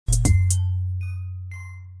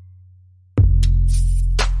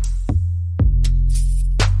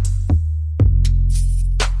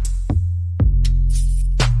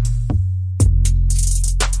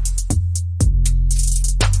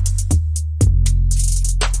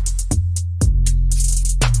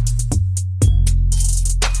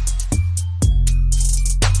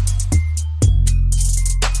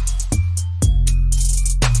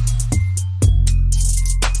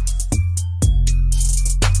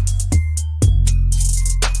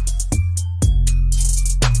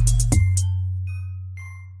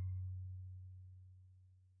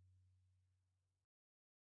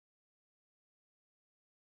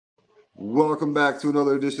Welcome back to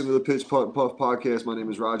another edition of the Pitch Putt and Puff podcast. My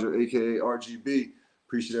name is Roger, aka Rgb.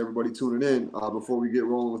 Appreciate everybody tuning in. Before we get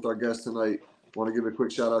rolling with our guest tonight, I want to give a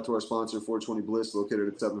quick shout out to our sponsor, 420 Bliss, located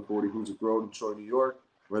at 740 Hoosick Road in Troy, New York,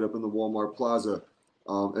 right up in the Walmart Plaza,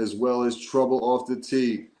 as well as Trouble Off the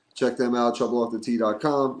Tee. Check them out,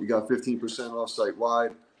 troubleoffthetee.com. You got 15% off site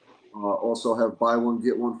wide. Also have buy one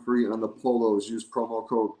get one free on the polos. Use promo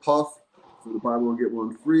code PUFF for the buy one get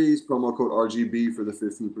one frees. Promo code RGB for the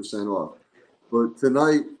 15% off. But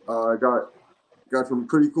tonight, I got some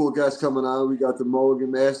pretty cool guests coming on. We got the Mulligan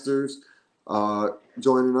Masters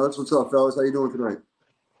joining us. What's up, fellas? How you doing tonight?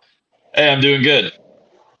 Hey, I'm doing good.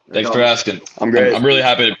 Thanks for asking. I'm great. I'm really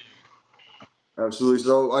happy. Absolutely.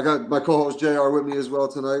 So I got my co-host JR with me as well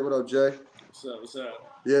tonight. What up, Jay? What's up?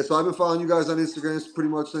 Yeah, so I've been following you guys on Instagram pretty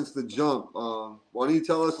much since the jump. Why don't you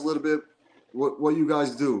tell us a little bit what you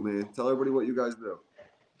guys do, man? Tell everybody what you guys do.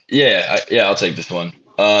 Yeah, I'll take this one.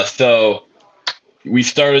 So we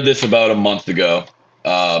started this about a month ago.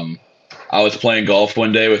 I was playing golf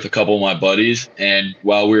one day with a couple of my buddies, and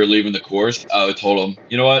while we were leaving the course, I told him,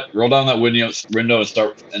 you know what, roll down that window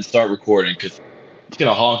and start recording, because he's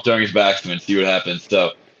gonna honk during his backswing and see what happens.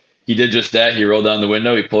 So he did just that. He rolled down the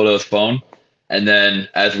window, he pulled out his phone, and then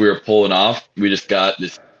as we were pulling off, we just got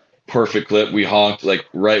this perfect clip. We honked like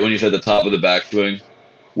right when he's at the top of the backswing.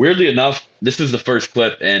 Weirdly enough, this is the first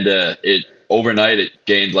clip, and it overnight it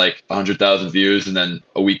gained like 100,000 views, and then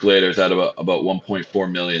a week later it's at about 1.4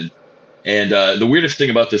 million. And the weirdest thing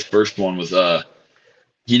about this first one was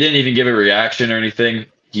he didn't even give a reaction or anything.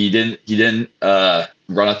 He didn't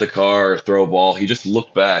run at the car or throw a ball. He just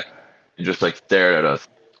looked back and just like stared at us.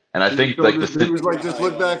 And I think like he was like just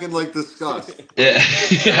look back and like disgust. Yeah,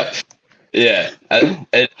 yeah.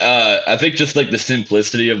 I think just like the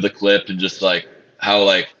simplicity of the clip and just like how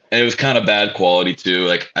like, and it was kind of bad quality too.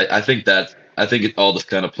 Like I think it all just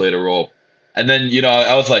kind of played a role. And then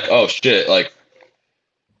I was like, oh shit, like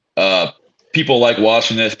people like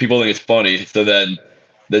watching this. People think it's funny. So then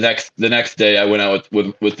the next day I went out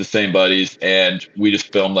with the same buddies, and we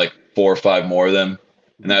just filmed like 4 or 5 more of them,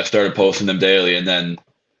 and I started posting them daily. And then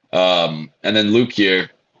Luke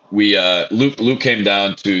here, Luke came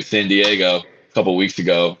down to San Diego a couple weeks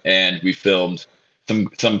ago, and we filmed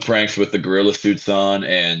some pranks with the gorilla suits on,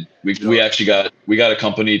 and we actually got a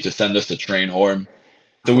company to send us a train horn.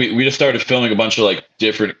 So we just started filming a bunch of like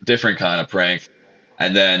different kind of pranks.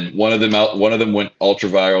 And then one of them went ultra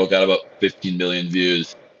viral, got about 15 million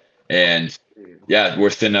views. And yeah, we're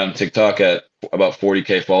sitting on TikTok at about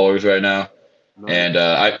 40K followers right now. Nice.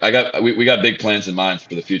 And we got big plans in mind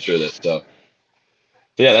for the future of this. So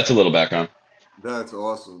yeah, that's a little background. That's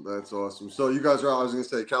awesome. So you guys are, I was gonna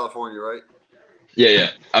say California, right? Yeah.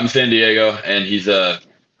 I'm San Diego, and he's I'm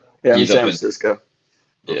San Francisco.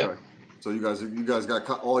 Yeah. Okay. So you guys got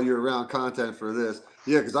all year round content for this.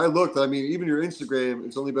 Yeah, because I looked. I mean, even your Instagram,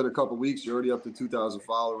 it's only been a couple weeks. You're already up to 2,000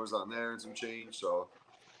 followers on there and some change. So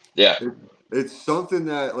yeah, it's something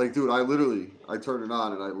that, like, dude, I turned it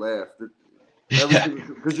on and I laughed.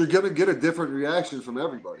 Because you're gonna get a different reaction from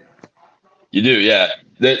everybody. You do, yeah.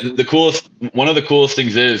 One of the coolest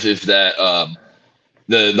things is that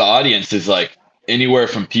the audience is like anywhere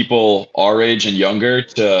from people our age and younger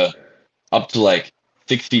to up to like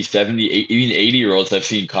 60, 70, even 80-year-olds I've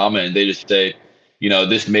seen comment, and they just say,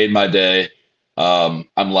 this made my day. I've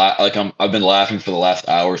been laughing for the last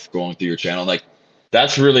hour scrolling through your channel. Like,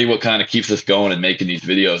 that's really what kind of keeps us going and making these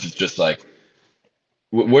videos. It's just like,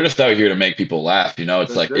 we're just out here to make people laugh.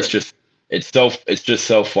 It's like, it's just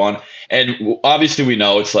so fun. And obviously we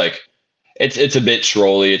know it's like, it's a bit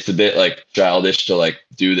trolly. It's a bit like childish to like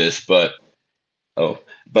do this, but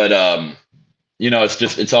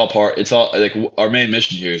it's all like our main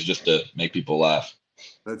mission here is just to make people laugh.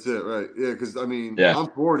 That's it, right? Yeah, because I mean, yeah. I'm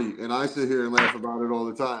 40 and I sit here and laugh about it all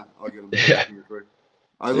the time. I'll get them. Yeah.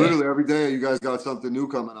 Literally every day you guys got something new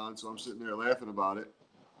coming on, so I'm sitting there laughing about it.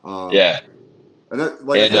 Yeah. And that,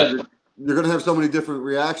 like I said, you're gonna have so many different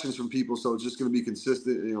reactions from people, so it's just gonna be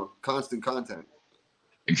consistent, constant content.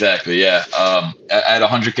 Exactly. Yeah. At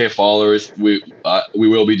 100K followers, we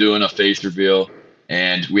will be doing a face reveal,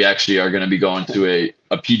 and we actually are going to be going to a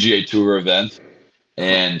PGA Tour event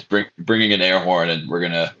and bringing an air horn, and we're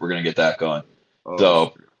gonna get that going.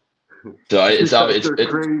 Oh, it's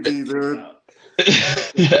crazy, dude.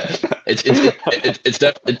 Yeah, it's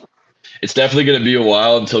definitely going to be a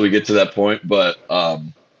while until we get to that point, but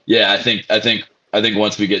yeah, I think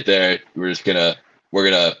once we get there, I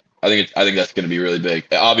think that's going to be really big.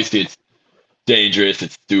 Obviously, it's dangerous.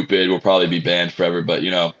 It's stupid. We'll probably be banned forever, but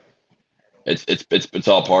it's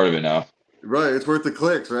all part of it now. Right. It's worth the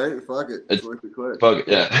clicks, right? Fuck it. It's worth the clicks. Fuck it.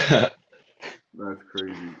 Yeah. That's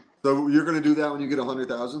crazy. So you're gonna do that when you get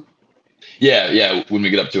 100,000? Yeah. When we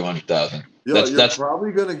get up to 100,000. Yeah, you're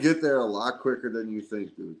probably gonna get there a lot quicker than you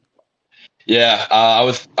think, dude. Yeah, I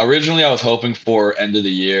was hoping for end of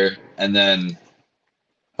the year, and then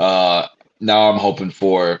now I'm hoping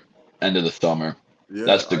for end of the summer. Yeah,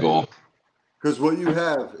 that's the goal. Because what you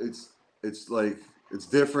have, it's like it's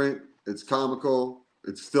different, it's comical,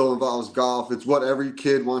 it still involves golf. It's what every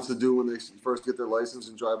kid wants to do when they first get their license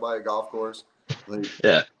and drive by a golf course. Like,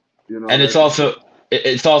 yeah, you know, and it's also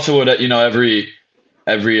what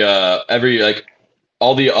every like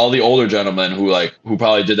all the older gentlemen who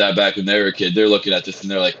probably did that back when they were a kid, they're looking at this and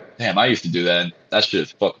they're like, damn, I used to do that, and that shit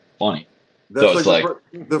is fucking funny. That's so like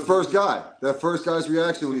the first guy. That first guy's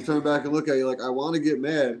reaction when you turn back and look at you, like, I want to get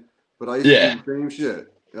mad, but I used to do the same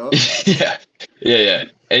shit. Yep. yeah.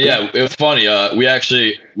 And yeah, it was funny.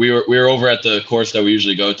 We were over at the course that we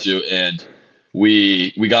usually go to, and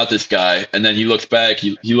we got this guy, and then he looks back.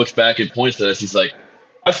 He looks back and points at us. He's like,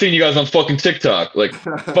 I've seen you guys on fucking TikTok. Like,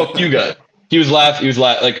 fuck you guys. He was laughing.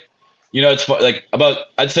 Like, you know, it's like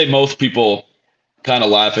I'd say most people kind of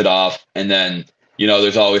laugh it off, and then, you know,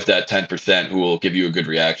 there's always that 10% who will give you a good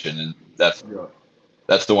reaction, and that's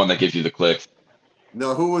the one that gives you the clicks.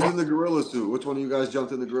 Now, who was in the gorilla suit? Which one of you guys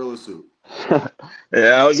jumped in the gorilla suit? Yeah,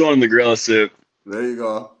 I was the one in the gorilla suit. There you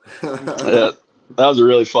go. Yeah, that was a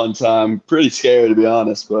really fun time. Pretty scary, to be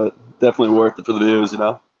honest, but definitely worth it for the views, you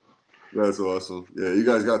know? That's awesome. Yeah, you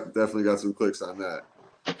guys definitely got some clicks on that.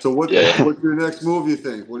 So what's your next move, you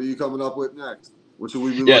think? What are you coming up with next? What should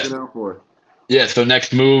we be looking out for? Yeah, so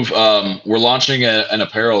next move, we're launching an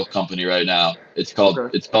apparel company right now. It's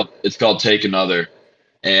called Take Another.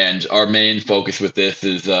 And our main focus with this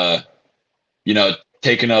is, you know,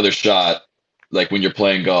 take another shot, like when you're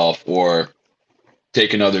playing golf, or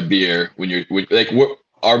take another beer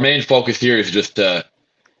our main focus here is just to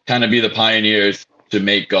kind of be the pioneers to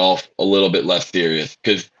make golf a little bit less serious.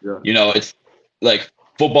 Because, you know, it's like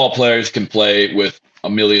football players can play with a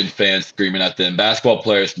million fans screaming at them. Basketball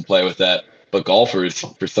players can play with that. But golfers,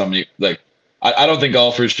 for somebody, like, I don't think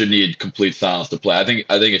golfers should need complete silence to play. I think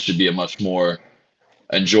it should be a much more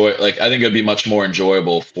I think it'd be much more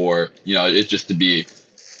enjoyable for, you know, it just to be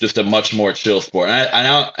just a much more chill sport. And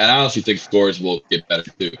I honestly think scores will get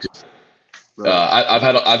better too.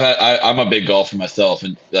 I'm a big golfer myself,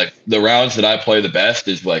 and like the rounds that I play the best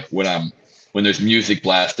is like when there's music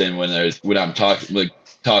blasting, when I'm talking with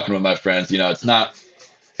my friends. You know,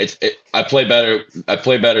 I play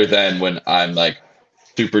better than when I'm like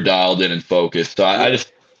super dialed in and focused. So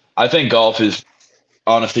I think golf is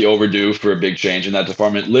honestly overdue for a big change in that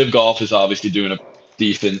department. Live Golf is obviously doing a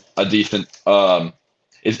decent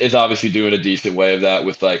is obviously doing a decent way of that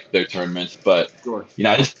with like their tournaments, but you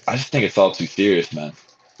know, I just think it's all too serious, man.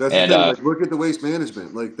 That's the thing. Like, look at the waste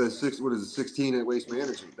management, like 16 at waste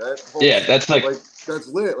management. That's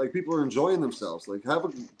lit. Like, people are enjoying themselves. Like,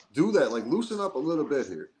 do that. Like, loosen up a little bit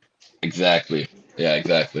here. Exactly. Yeah,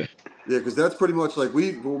 exactly. Yeah, because that's pretty much like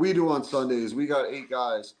what we do on Sundays. We got 8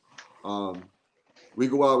 guys. We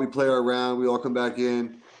go out, we play our round, we all come back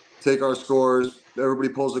in, take our scores. Everybody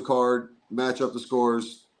pulls a card, match up the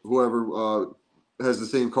scores. Whoever has the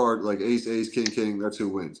same card, like ace, king, that's who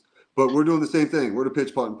wins. But we're doing the same thing. We're the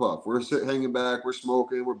Pitch Putt and Puff. We're hanging back, we're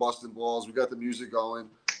smoking, we're busting balls. We got the music going.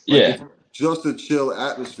 It's just a chill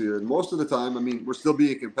atmosphere. And most of the time, I mean, we're still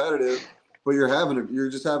being competitive, but you're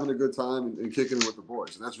just having a good time and kicking it with the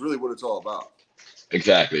boys. And that's really what it's all about.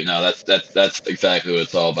 Exactly. No, that's exactly what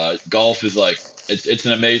it's all about. Golf is like it's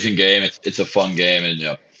an amazing game. It's a fun game, and you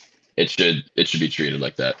know, it should be treated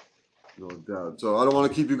like that. No doubt. So I don't want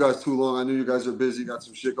to keep you guys too long. I know you guys are busy, got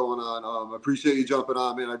some shit going on. I appreciate you jumping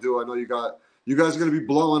on, man. I do. I know you guys are gonna be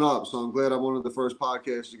blowing up. So I'm glad I'm one of the first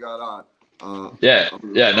podcasts you got on.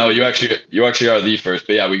 No, you actually are the first.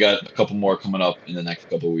 But yeah, we got a couple more coming up in the next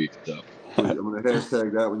couple of weeks. So I'm gonna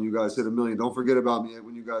hashtag that when you guys hit 1 million. Don't forget about me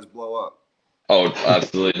when you guys blow up. Oh,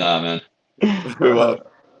 absolutely not, man.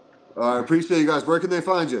 I appreciate you guys. Where can they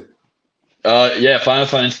find you? Find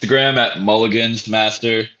us on Instagram at Mulligan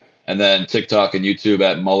Master, and then TikTok and YouTube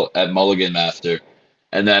at Mulligan Master.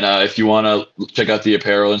 And then if you want to check out the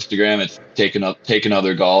apparel Instagram, it's Take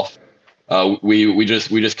Another Golf. We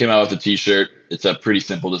just came out with a T-shirt. It's a pretty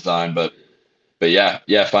simple design, but yeah,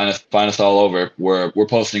 find us all over. We're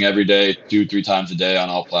posting every day, 2-3 times a day on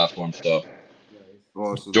all platforms. So.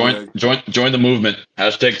 Awesome. Join the movement.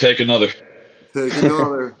 Hashtag Take Another. Take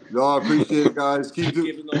another. No, I appreciate it, guys. Keep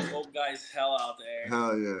giving those old guys hell out there.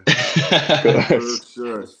 Hell yeah. For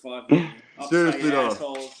sure. Seriously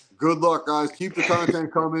though. Good luck, guys. Keep the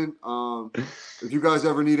content coming. If you guys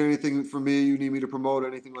ever need anything from me, you need me to promote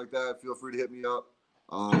anything like that, feel free to hit me up.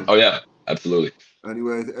 Oh yeah, absolutely. Any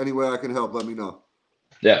way I can help, let me know.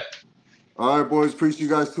 Yeah. All right, boys. Appreciate you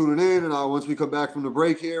guys tuning in. And once we come back from the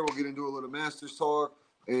break here, we'll get into a little Masters talk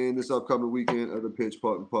and this upcoming weekend of the Pitch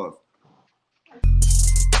Putt and Puff.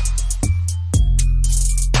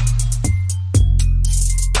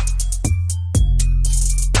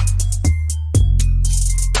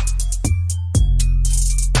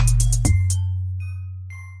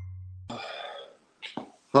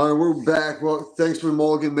 All right, we're back. Well, thanks for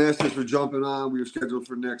Mulligan Masters for jumping on. We were scheduled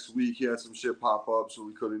for next week. He had some shit pop up, so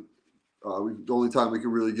we couldn't. The only time we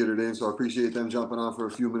could really get it in, so I appreciate them jumping on for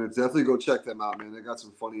a few minutes. Definitely go check them out, man. They got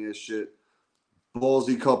some funny ass shit.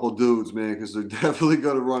 Ballsy couple dudes, man, because they're definitely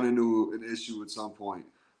going to run into an issue at some point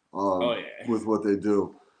with what they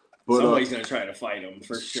do. But somebody's going to try to fight them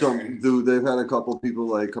for sure. Dude, they've had a couple people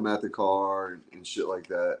like come at the car and shit like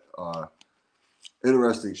that.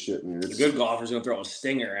 Interesting shit, man. The good golfer's gonna throw a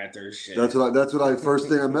stinger at their shit. That's what I first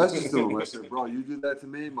thing I messaged to him. I said, bro, you did that to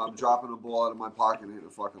me. I'm dropping a ball out of my pocket and hitting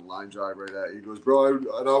a fucking line drive right at you. He goes, bro,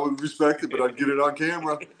 I would respect it, but I'd get it on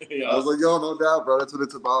camera. Yeah. I was like, yo, no doubt, bro. That's what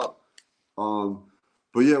it's about.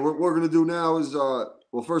 But yeah, what we're gonna do now is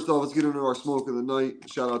well, first off, let's get into our smoke of the night.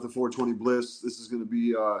 Shout out to 420 Bliss. This is gonna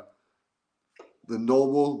be the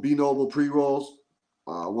Be Noble pre-rolls,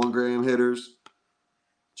 1 gram hitters.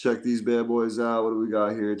 Check these bad boys out. What do we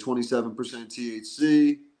got here? 27%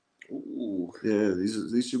 THC. Ooh. Yeah,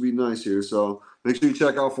 these should be nice here. So make sure you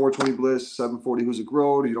check out 420 Bliss, 740 Hoosick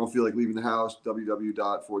Road. You don't feel like leaving the house,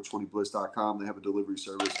 www.420bliss.com. They have a delivery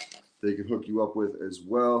service they can hook you up with as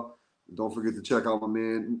well. And don't forget to check out my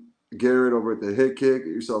man Garrett over at the Hit Kit.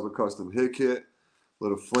 Get yourself a custom hit kit.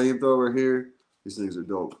 Little flamethrower here. These things are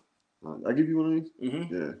dope. I give you one of these?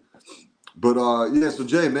 Mm-hmm. Yeah. But, yeah, so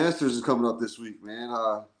Jay, Masters is coming up this week, man.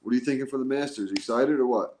 What are you thinking for the Masters? Excited or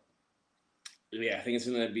what? Yeah, I think it's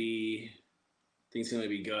going to be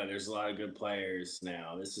good. There's a lot of good players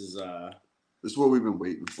now. This is what we've been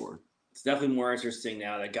waiting for. It's definitely more interesting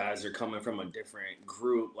now that guys are coming from a different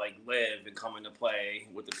group like Liv and coming to play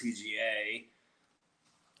with the PGA.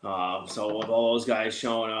 So with all those guys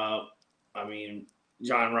showing up, I mean,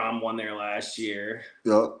 John Rahm won there last year.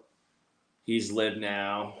 Yep. He's Liv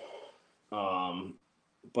now.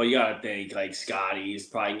 But you gotta think like Scotty's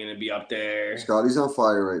probably gonna be up there. Scotty's on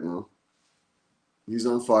fire right now. He's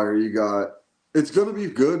on fire. It's gonna be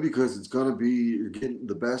good because you're getting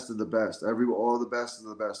the best of the best. All the best of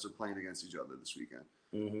the best are playing against each other this weekend.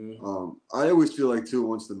 Mm-hmm. I always feel like too,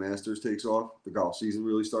 once the Masters takes off, the golf season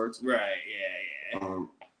really starts. Right. Yeah.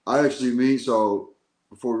 So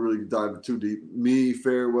before we really dive too deep, me,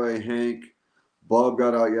 Fairway, Hank, Bub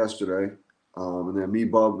got out yesterday. And then me,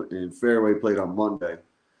 Bub, and Fairway played on Monday.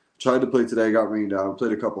 Tried to play today, got rained out.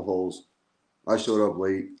 Played a couple holes. I showed up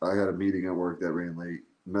late. I had a meeting at work that ran late.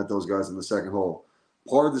 Met those guys in the second hole.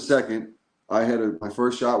 Part of the second, my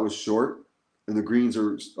first shot was short, and the greens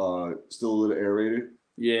are still a little aerated.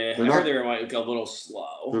 Yeah, I heard they were like a little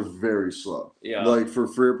slow. They're very slow. Yeah. Like for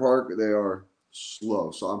Freer Park, they are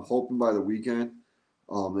slow. So I'm hoping by the weekend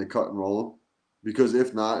they cut and roll them. Because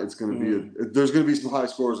if not, it's going to be there's going to be some high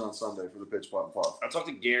scores on Sunday for the Pitch Putt and Puff. I talked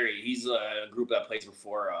to Gary. He's a group that plays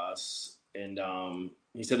before us, and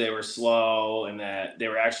he said they were slow and that they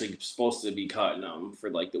were actually supposed to be cutting them for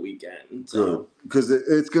like the weekend. So because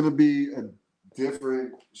it's going to be a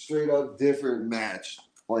straight up different match.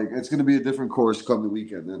 Like it's going to be a different course come the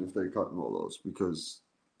weekend than if they cut and roll those because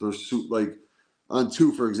they're like on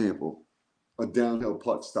 2, for example, a downhill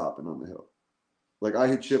putt stopping on the hill. Like I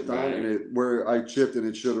had chipped on and where I chipped and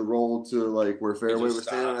it should have rolled to like where Fairway was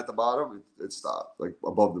standing at the bottom, it stopped like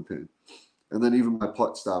above the pin. And then even my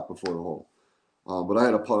putt stopped before the hole. But I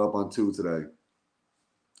had a putt up on 2 today.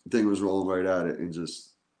 The thing was rolling right at it and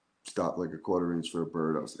just stopped like a 1/4 inch for a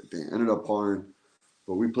bird. I was like, damn. Ended up parring.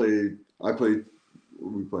 But we played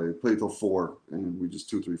till 4 and we just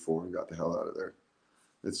 2, 3, 4 and got the hell out of there.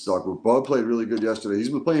 It sucked. But Bud played really good yesterday. He's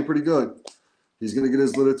been playing pretty good. He's going to get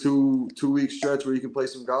his little two-week stretch where he can play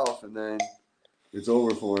some golf, and then it's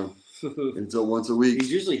over for him until once a week.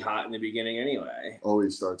 He's usually hot in the beginning anyway.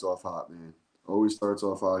 Always starts off hot, man. Always starts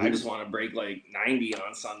off hot. I just want to break like 90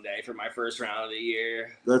 on Sunday for my first round of the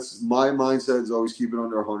year. That's my mindset is always keep it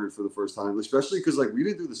under 100 for the first time, especially because like we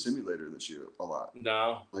didn't do the simulator this year a lot.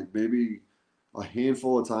 No. Like maybe a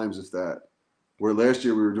handful of times, if that. Where last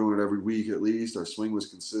year we were doing it every week at least. Our swing was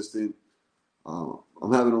consistent.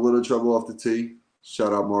 I'm having a little trouble off the tee.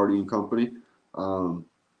 Shout out Marty and company.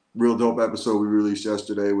 Real dope episode we released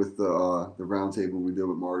yesterday with the round table we did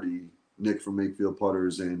with Marty, Nick from Makefield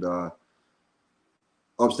Putters, and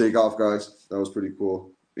Upstate Golf guys. That was pretty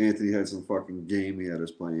cool. Anthony had some fucking game he had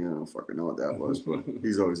us playing. I don't fucking know what that was, but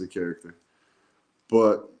he's always a character.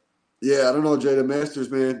 But yeah, I don't know, Jay. The Masters,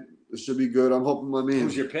 man, it should be good. I'm hoping my man.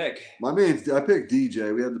 Who's your pick? My man, I picked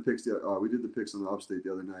DJ. We had the picks. We did the picks on the Upstate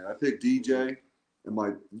the other night. I picked DJ, and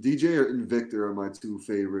my DJ and Victor are my two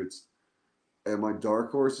favorites, and my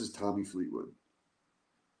dark horse is Tommy Fleetwood.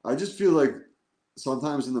 I just feel like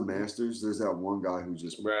sometimes in the Masters, there's that one guy who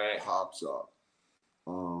just pops up.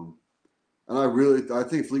 And I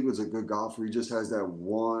think Fleetwood's a good golfer. He just has that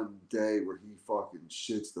one day where he fucking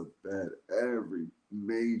shits the bed every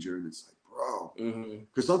major, and it's like, bro.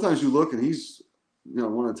 Because sometimes you look and he's,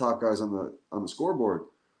 one of the top guys on the scoreboard,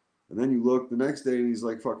 and then you look the next day and he's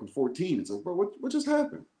like fucking 14. It's like, bro, what just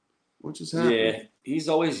happened? What just happened? Yeah,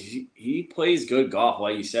 he plays good golf,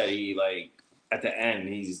 like you said. He at the end,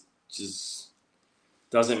 he's just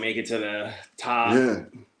doesn't make it to the top. Yeah,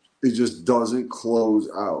 he just doesn't close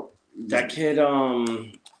out. That kid,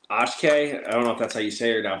 Ashke, I don't know if that's how you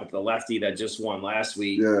say it or not, but the lefty that just won last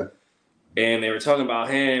week. Yeah. And they were talking about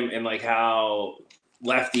him and how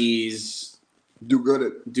lefties do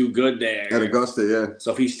good there at Augusta. Yeah.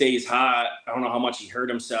 So if he stays hot, I don't know how much he hurt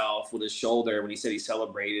himself with his shoulder when he said he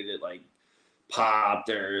celebrated it, popped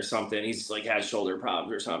or something. He's had shoulder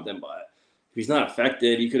problems or something, but if he's not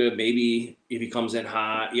affected, he could have maybe, if he comes in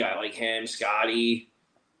hot, like him, Scotty.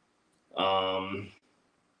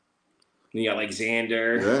 You got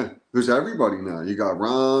Xander. Yeah, there's everybody now. You got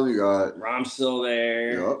Rom. You got Rom's still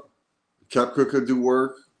there. Yep. Koepka could do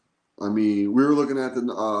work. I mean, we were looking at the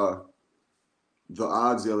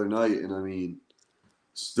odds the other night, and I mean,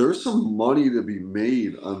 there's some money to be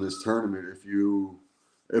made on this tournament.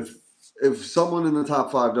 If someone in the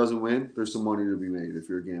top 5 doesn't win, there's some money to be made if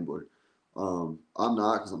you're a gambler. I'm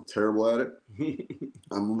not, because I'm terrible at it.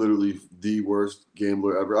 I'm literally the worst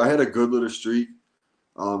gambler ever. I had a good little streak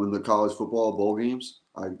in the college football bowl games.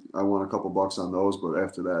 I won a couple bucks on those, but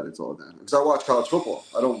after that, it's all done. Because I watch college football.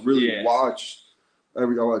 I don't really watch I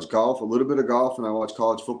watch golf, a little bit of golf, and I watch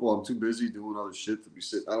college football. I'm too busy doing other shit to be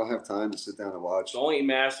I don't have time to sit down and watch. The only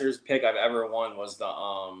Masters pick I've ever won was the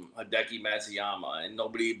Hideki Matsuyama, and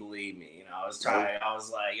nobody believed me. I was like,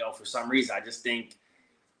 for some reason, I just think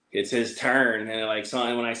it's his turn. And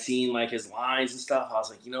something when I seen his lines and stuff, I was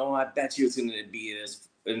like, I bet you it's going to be this.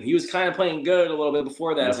 And he was kind of playing good a little bit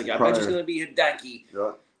before that. I was like, I bet it's going to be Hideki.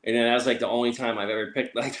 Yeah. And then that was the only time I've ever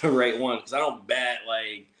picked the right one, because I don't bet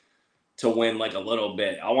to win a little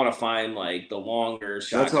bit. I want to find the longer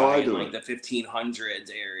shot. That's how I do in the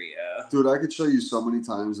 1500s area. Dude, I could show you so many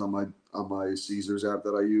times on my Caesars app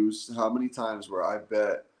that I use how many times where I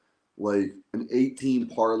bet an 18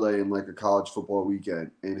 parlay in a college football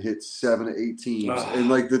weekend and hit 7 to 8 teams.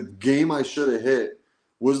 And the game I should have hit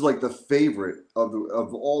was the favorite of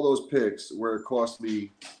all those picks, where it cost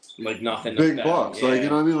me nothing, big bucks. Yeah. You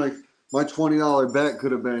know what I mean? My $20 bet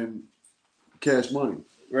could have been cash money.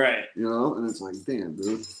 Right. And it's damn,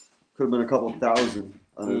 dude. Could have been a couple thousand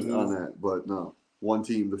on that. But no. One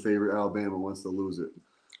team, the favorite Alabama, wants to lose it.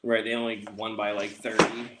 Right. They only won by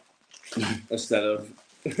 30 instead of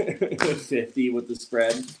 50 with the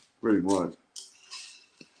spread. Pretty much.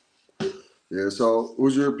 Yeah, so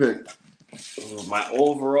who's your pick? My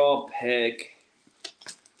overall pick,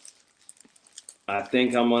 I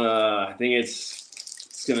think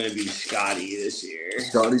it's gonna be Scotty this year.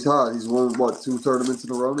 Scotty's hot. He's won 2 tournaments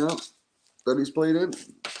in a row now that he's played in.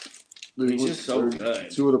 He's just so good.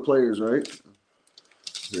 2 of the players, right?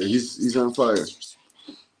 Yeah, he's on fire.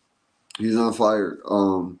 He's on fire.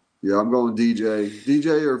 Yeah, I'm going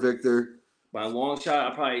DJ or Victor. By a long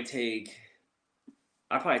shot, I'd probably take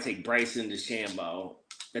Bryson DeChambeau.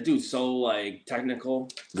 That dude's so technical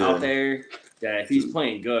out there that if he's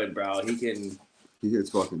playing good, bro, he hits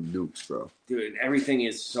fucking nukes, bro. Dude, and everything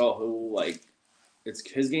is so it's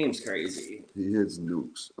his game's crazy. He hits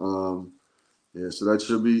nukes. Yeah, so that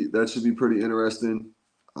should be pretty interesting.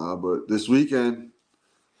 But this weekend,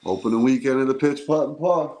 opening weekend of the Pitch Putt and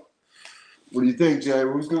Puff. What do you think, Jay?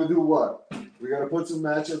 Who's gonna do what? We gotta put some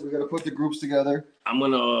matchups. We gotta put the groups together. I'm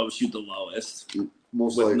gonna shoot the lowest.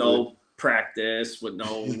 Most with likely. No practice, with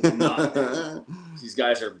no nothing. These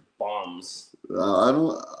guys are bums.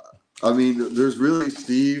 There's really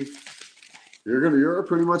Steve. You're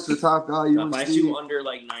pretty much the top guy. If I shoot under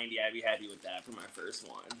 90, I'd be happy with that for my first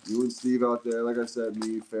one. You and Steve out there, like I said,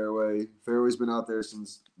 me, Fairway. Fairway's been out there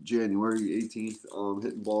since January 18th,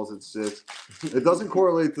 hitting balls at 6. It doesn't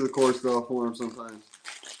correlate to the course though for him sometimes.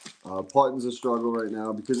 Putting's a struggle right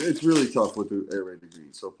now because it's really tough with the air rated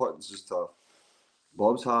greens. So putting's just tough.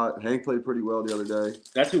 Bub's hot. Hank played pretty well the other day.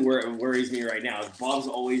 That's who worries me right now. Bub's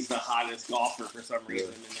always the hottest golfer for some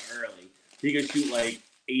reason in the early. He could shoot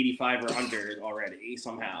 85 or under already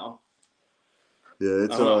somehow. Yeah, I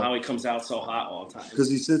it's don't know how he comes out so hot all the time. because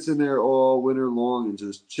he sits in there all winter long and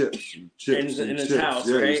just chips and chips in and his chips. house,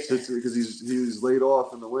 Yeah, he right? sits because he was laid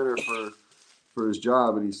off in the winter for his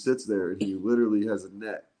job, and he sits there and he literally has a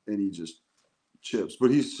net and he just chips.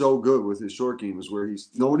 But he's so good with his short game. Is where he's.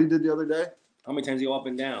 Know what he did the other day? How many times you go up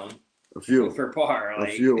and down? A few. For par, like.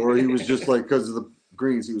 A few, or he was just like because of the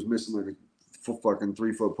greens, he was missing like a fucking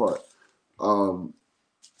 3-foot putt.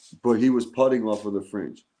 But he was putting off of the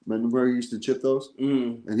fringe. Remember where he used to chip those?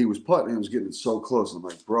 Mm. And he was putting, and he was getting it so close. I'm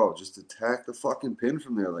like, bro, just attack the fucking pin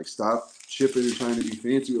from there. Like, stop chipping and trying to be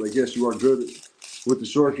fancy. Like, yes, you are good with the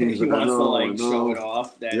short games. He Like, wants to I know. show it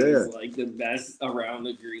off that Yeah. he's like the best around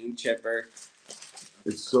the green chipper.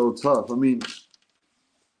 It's so tough. I mean,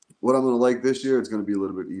 what I'm gonna like this year, it's gonna be a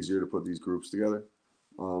little bit easier to put these groups together,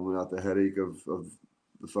 without the headache of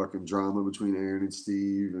the fucking drama between Aaron and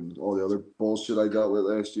Steve and all the other bullshit I dealt with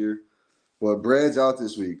last year. But Brad's out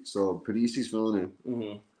this week, so Panisi's filling in.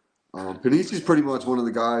 Mm-hmm. Panisi's pretty much one of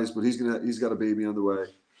the guys, but he's got a baby on the way,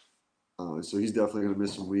 so he's definitely gonna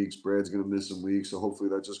miss some weeks. Brad's gonna miss some weeks, so hopefully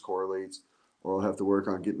that just correlates. Or I'll have to work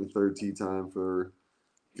on getting the third tee time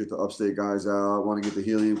get the upstate guys out. I want to get the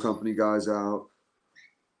Helium Company guys out.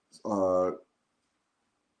 A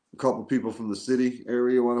couple people from the city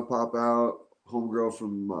area want to pop out. Homegirl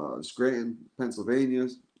from Scranton, Pennsylvania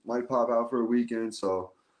might pop out for a weekend.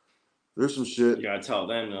 So there's some shit. You gotta tell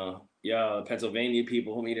them, Pennsylvania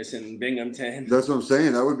people who meet us in Binghamton. That's what I'm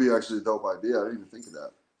saying. That would be actually a dope idea. I didn't even think of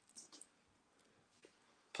that.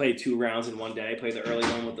 Play 2 rounds in one day. Play the early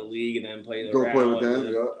one with the league, and then play the Go round play with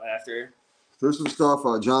them, after. There's some stuff.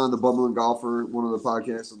 John, the bubbling golfer, one of the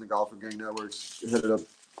podcasts on the Golfer Gang Networks, headed up.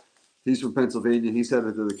 He's from Pennsylvania. He's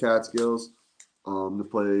headed to the Catskills to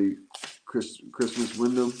play Christmas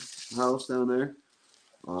Wyndham House down there,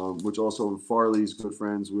 which also Farley's good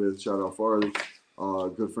friends with. Shout out Farley.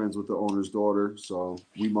 Good friends with the owner's daughter. So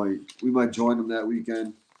we might join them that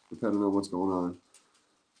weekend, depending on what's going on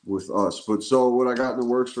with us. But so what I got in the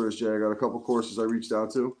works for us, Jay, I got a couple courses I reached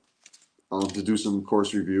out to do some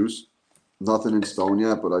course reviews. Nothing in stone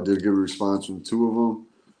yet, but I did get a response from 2 of them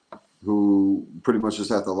who pretty much just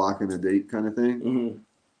have to lock in a date kind of thing.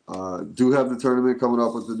 Mm-hmm. Do have the tournament coming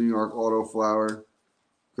up with the New York Auto Flower.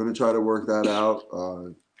 Going to try to work that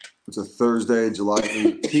out. It's a Thursday, July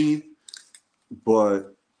 18th,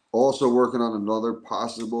 but also working on another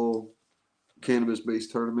possible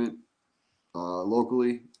cannabis-based tournament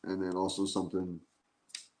locally, and then also something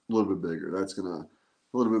a little bit bigger. That's going to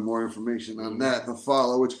a little bit more information on that to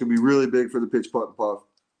follow, which can be really big for the Pitch Putt and Puff.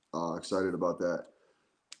 Excited about that.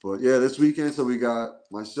 But yeah, this weekend, so we got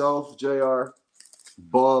myself, JR,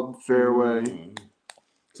 Bub, Fairway. Mm-hmm.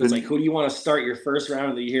 So it's like, who do you want to start your first round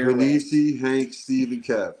of the year with? Panisi, Hank, Steve, and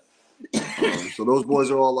Kev. So those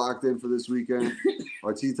boys are all locked in for this weekend.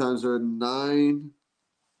 Our tee times are 9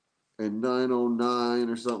 and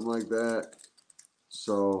 9:09 or something like that.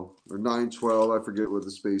 So, or 9:12, I forget what the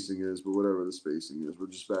spacing is, but whatever the spacing is, we're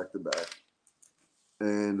just back to back.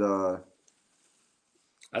 And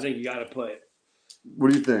I think you got to put.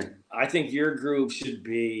 What do you think? I think your group should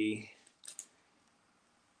be.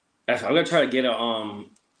 I'm gonna try to get a.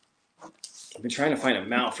 I've been trying to find a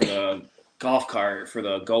mount for the golf cart for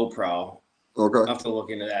the GoPro. Okay. I'll have to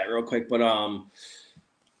look into that real quick, but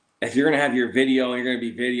if you're gonna have your video and you're gonna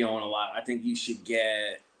be videoing a lot, I think you should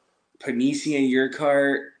get Panisi in your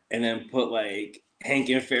cart, and then put like Hank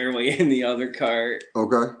and Fairway in the other cart.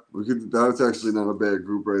 Okay, we could. That's actually not a bad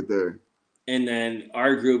group right there. And then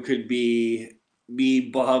our group could be me,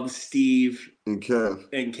 Bob, Steve, And Kev.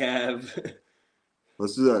 and Kev.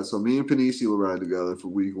 Let's do that. So me and Panisi will ride together for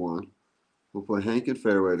week 1. We'll play Hank and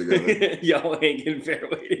Fairway together. Y'all Hank and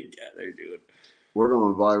Fairway together, dude. We're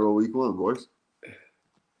going viral week 1, boys.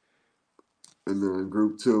 And then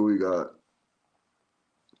group 2, we got.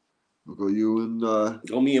 We'll go you and.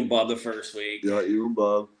 Go me and Bob the first week. Yeah, you and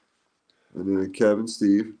Bob. And then Kevin,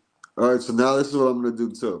 Steve. All right, so now this is what I'm going to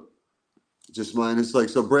do too. Just mine. It's like,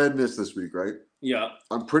 so Brad missed this week, right? Yeah.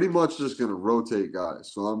 I'm pretty much just going to rotate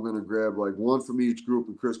guys. So I'm going to grab like one from each group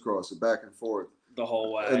and crisscross it back and forth. The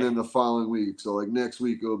whole way. And then the following week. So like next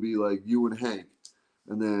week, it'll be like you and Hank.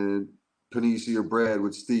 And then Panisi or Brad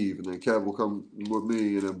with Steve. And then Kev will come with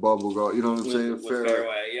me. And then Bub will go, you know what I'm saying? With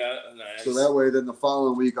Fairway, yeah. Nice. So that way, then the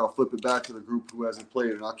following week, I'll flip it back to the group who hasn't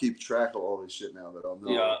played. And I'll keep track of all this shit now that I'll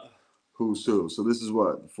know who's who. So this is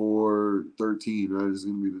what? 4/13, right? This is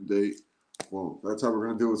going to be the date. Well, that's how we're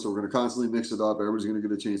going to do it. So we're going to constantly mix it up. Everybody's going to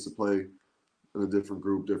get a chance to play in a different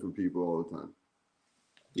group, different people all the time.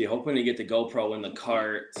 Yeah, hoping to get the GoPro in the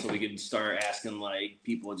cart so we can start asking like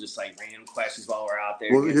people just like random questions while we're out there.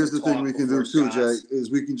 Well, here's the thing we can do too, Jay, is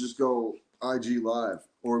we can just go IG live,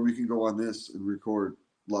 or we can go on this and record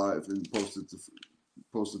live and post it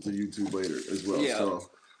to YouTube later as well. Yeah. So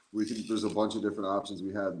we can. There's a bunch of different options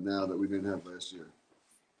we have now that we didn't have last year.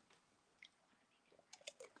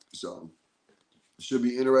 So it should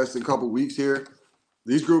be interesting couple weeks here.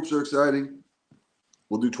 These groups are exciting.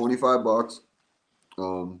 We'll do $25.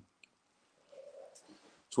 $25,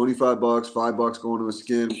 $5 going to a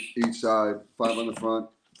skin each side, 5 on the front,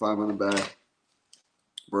 5 on the back.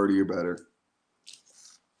 Birdie or better.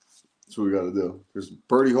 That's what we got to do. There's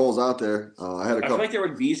birdie holes out there. I feel like there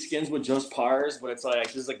would be skins with just pars, but it's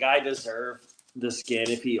like, does the guy deserve the skin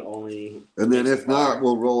if he only? And then if not,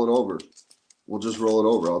 we'll roll it over. We'll just roll it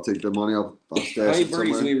over. I'll take the money. I'll stash How many it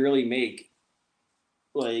birdies somewhere. do we really make?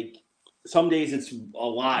 Like, some days it's a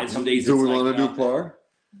lot. Some days Do it's we like want to do nothing. par,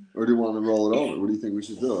 or do we want to roll it over? What do you think we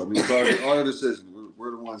should do? I mean, it's our decision.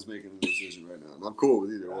 We're the ones making the decision right now. And I'm cool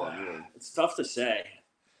with either one. Really. It's tough to say.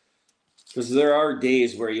 Because there are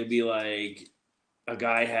days where you'll be like, a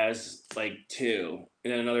guy has like 2,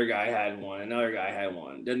 and then another guy had 1, another guy had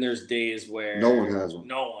 1. Then there's days where No one has one.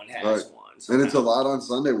 No one has Right. 1. And it's a lot on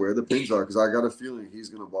Sunday where the pins are, because I got a feeling he's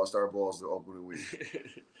going to bust our balls the opening week.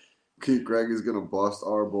 Keith Gregg is going to bust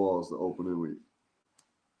our balls the opening week.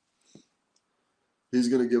 He's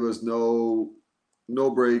going to give us no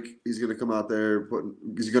break. He's going to come out there,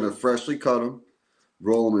 he's going to freshly cut them,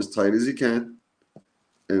 roll them as tight as he can,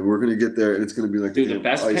 and we're going to get there, and it's going to be like Dude, the damn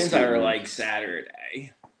best ice pins skate are rink. like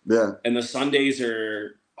Saturday. Yeah. And the Sundays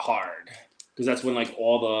are hard. Because that's when like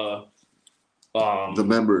all The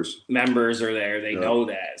members. members are there. They Yeah. know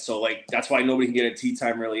that. So like that's why nobody can get a tee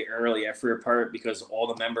time really early at Freer Park, because all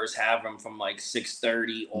the members have them from like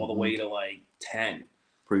 6:30 all the way to like 10.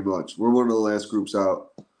 Pretty much. We're one of the last groups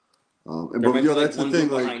out. And There but might be, that's the one thing.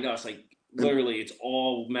 group Like, behind us, like literally, it's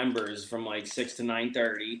all members from like 6 to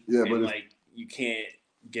 9:30. Yeah, and but like you can't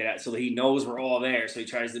get out. So he knows we're all there, so he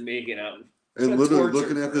tries to make it up. and It's literally torture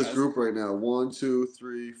looking at for this us. group right now, 1, 2,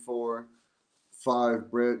 3, 4,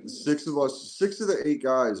 5, Brett, 6 of us, 6 of the 8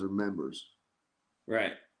 guys are members.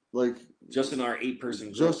 Right. Like Just in our 8-person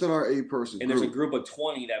group. just in our 8-person and group. there's a group of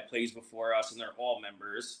 20 that plays before us, and they're all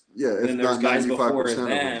members. Yeah, And if then there's not guys 95% before of them them.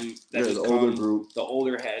 that Yeah, just the older come, group. the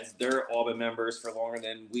older heads. They're all been members for longer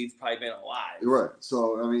than we've probably been alive. You're right.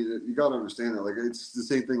 So I mean, you got to understand that. Like, it's the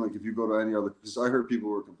same thing. Like, if you go to any other, because I heard people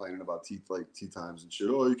were complaining about tee times and shit.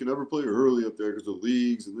 Oh, you can never play early up there because of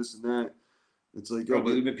leagues and this and that. It's like, Bro,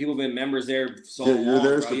 oh, but, people have been members there so yeah, long. you're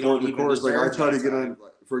there bro. You don't supporting the even course. Like, I deserve try to that get time. on.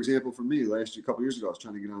 For example, for me, a couple years ago, I was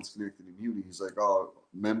trying to get on Schenectady Muni. He's like, oh,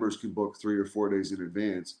 members can book 3 or 4 days in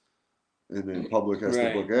advance, and then public has to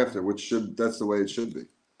Right. book after. That's the way it should be.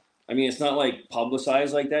 I mean, it's not like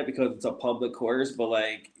publicized like that because it's a public course, but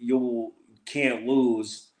like you can't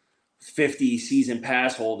lose 50 season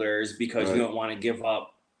pass holders because Right. you don't want to give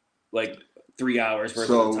up like 3 hours worth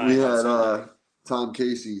So of time. we on had Sunday. Tom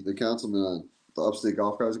Casey, the councilman, on the Upstate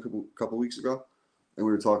Golf Guys a couple weeks ago, and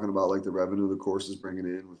we were talking about like the revenue the course is bringing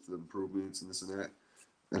in with the improvements and this and that,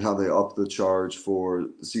 and how they upped the charge for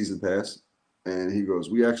the season pass. And he goes,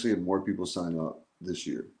 "We actually had more people sign up this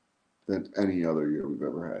year than any other year we've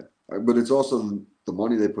ever had." But it's also the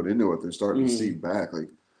money they put into it. They're starting to see back. Like,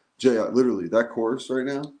 Jay, literally that course right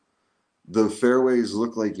now, the fairways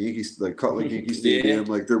look like cut like Yankee Stadium.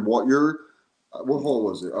 Like what hole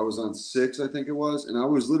was it? I was on 6, I think it was, and I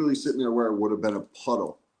was literally sitting there where it would have been a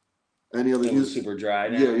puddle. Any other It was super dry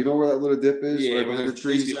now. Yeah, you know where that little dip is? Yeah, right but behind the there's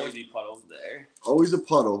trees. always be puddles there. Always a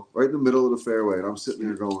puddle right in the middle of the fairway, and I'm sitting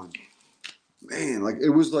there going, man, like it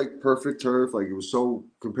was like perfect turf. Like it was so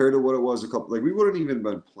compared to what it was like we wouldn't even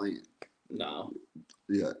been playing No.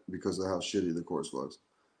 yet because of how shitty the course was.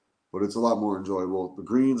 But it's a lot more enjoyable. The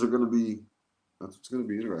greens are going to be, that's what's going to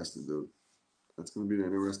be interesting, dude. That's going to be an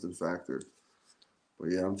interesting factor.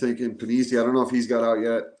 But yeah, I'm thinking Panisi. I don't know if he's got out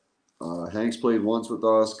yet. Hank's played once with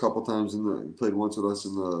us, a couple times he played once with us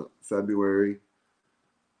in the February.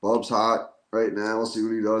 Bub's hot right now. We'll see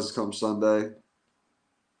what he does come Sunday.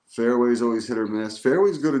 Fairway's always hit or miss.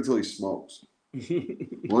 Fairway's good until he smokes.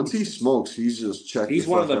 Once he smokes, he's just checked. He's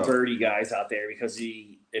one of the out. birdie guys out there because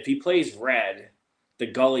if he plays red, the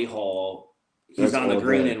gully hole, he's That's on the all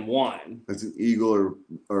green day. in 1. It's an eagle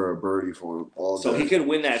or a birdie for him all So day. he could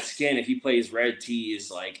win that skin if he plays red tees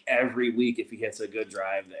like every week if he hits a good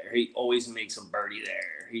drive there. He always makes a birdie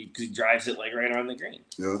there. He drives it like right on the green.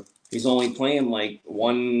 Yeah. He's only playing like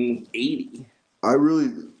 180. I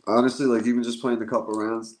really, honestly, like even just playing the couple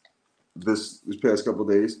rounds this past couple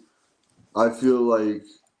days, I feel like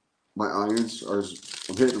my irons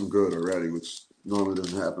I'm hitting them good already, which normally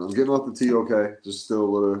doesn't happen. I'm getting off the tee okay, just still a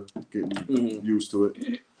little getting used to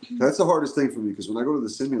it. That's the hardest thing for me because when I go to the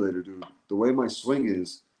simulator, dude, the way my swing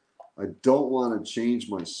is, I don't want to change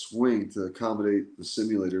my swing to accommodate the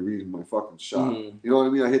simulator reading my fucking shot. Mhm. You know what I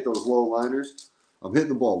mean? I hit those low liners. I'm hitting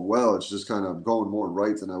the ball well. It's just kind of going more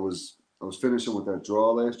right than I was finishing with that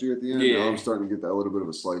draw last year at the end. Yeah. Now I'm starting to get that little bit of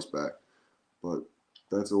a slice back. But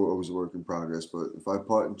that's always a work in progress. But if I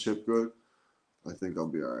putt and chip good, I think I'll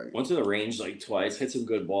be all right. Went to the range like twice, hit some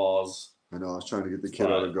good balls. I know I was trying to get the kid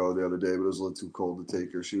out to go the other day, but it was a little too cold to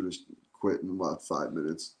take her. She would have quit in about 5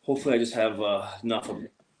 minutes. Hopefully I just have enough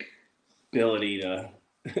ability to.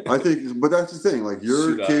 I think, but that's the thing. Like,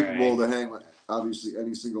 you're Shoot, capable alright. to hang with obviously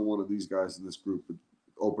any single one of these guys in this group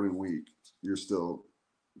opening week. You're still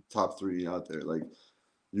top 3 out there. Like,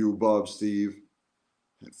 you, Bob, Steve,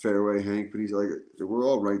 Fairway, Hank, but he's like, we're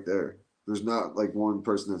all right there. There's not like one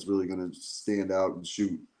person that's really going to stand out and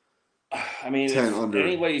shoot. I mean, 10 if under.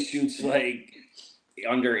 anybody shoots like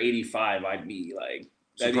under 85, I'd be like,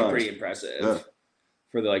 that'd Surprised. be pretty impressive Yeah.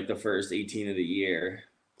 for the first 18 of the year.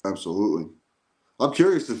 Absolutely. I'm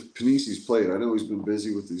curious if Panisi's played. I know he's been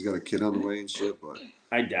busy he's got a kid on the way and shit, but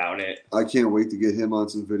I doubt it. I can't wait to get him on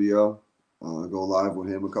some video. Go live with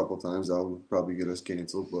him a couple times. That'll probably get us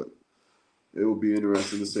canceled, but it will be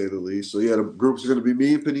interesting to say the least. So, yeah, the groups are going to be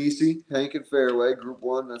me and Panisi, Hank and Fairway. Group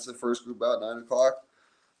 1, that's the first group out, 9 o'clock.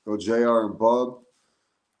 Go JR and Bub,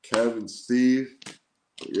 Kev and Steve.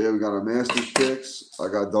 Yeah, we got our Masters picks. I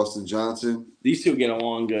got Dustin Johnson. These two get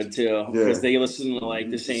along good too because they listen to like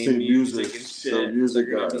the same music and shit. Same music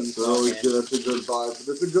They're gonna guys. be So always fucking- good. That's a good vibe. But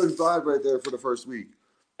that's a good vibe right there for the first week.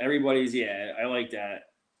 Everybody's I like that.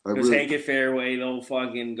 I Because really- Hank and Fairway, they'll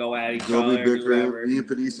fucking go at each They'll other. be Do bickering. whatever. Me and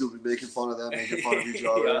Panisi will be making fun of them, making fun of each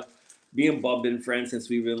other. Yeah. Me and Bub been friends since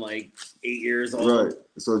we've been like 8 years old. Right.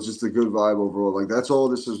 So it's just a good vibe overall. Like, that's all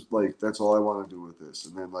this is. Like, that's all I want to do with this.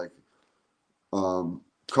 And then, like,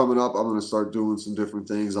 coming up, I'm gonna start doing some different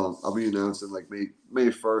things. I'll be announcing like May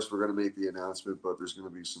 1st. We're gonna make the announcement, but there's gonna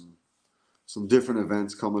be some different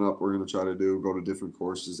events coming up. We're gonna try to go to different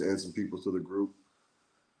courses, add some people to the group,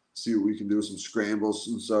 see what we can do, some scrambles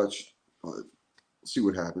and such. See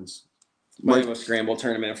what happens. Might have a scramble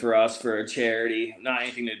tournament for us for a charity. Not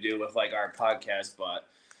anything to do with like our podcast, but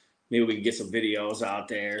maybe we can get some videos out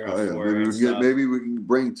there. Oh, yeah. for it and stuff. Maybe we can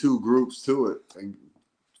bring 2 groups to it and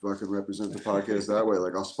fucking represent the podcast that way.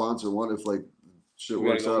 Like, I'll sponsor one if like shit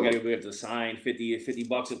works out. We have to sign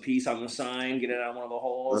 $50 a piece on the sign, get it on one of the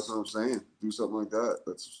holes. That's what I'm saying. Do something like that.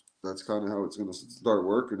 That's kind of how it's gonna start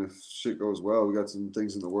working. If shit goes well, we got some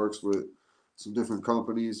things in the works with some different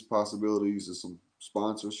companies, possibilities of some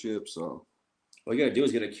sponsorship. So All you gotta do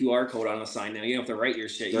is get a QR code on the sign now. You don't have to write your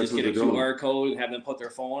shit. You That's just get a what they're doing. QR code, have them put their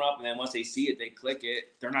phone up, and then once they see it, they click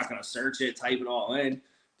it. They're not gonna search it, type it all in.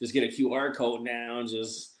 Just get a QR code now and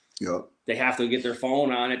just they have to get their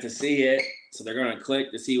phone on it to see it. So they're gonna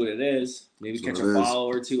click to see what it is. Maybe That's catch what a it is. follow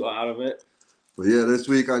or 2 out of it. But yeah, this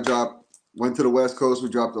week went to the West Coast. We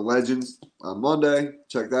dropped the Legends on Monday.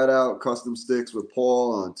 Check that out. Custom sticks with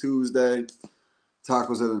Paul on Tuesday.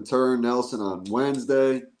 Tacos at the Turn, Nelson on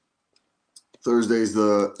Wednesday. Thursday's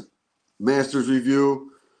the Masters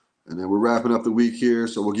review. And then we're wrapping up the week here.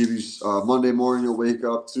 So we'll give you Monday morning, you'll wake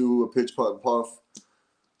up to a Pitch Putt and Puff.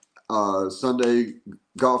 Sunday,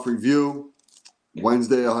 golf review.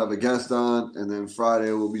 Wednesday, I'll have a guest on. And then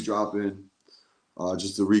Friday, we'll be dropping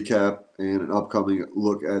just a recap and an upcoming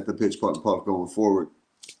look at the Pitch Putt and Puff going forward.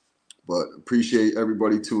 But appreciate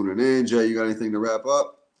everybody tuning in. Jay, you got anything to wrap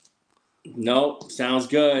up? Nope, sounds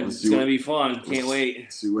good. Let's It's see gonna what- be fun. Can't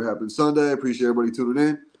wait. See what happens Sunday. Appreciate everybody tuning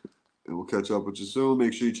in. And we'll catch up with you soon.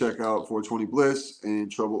 Make sure you check out 420 Bliss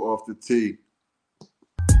and Trouble Off the Tee.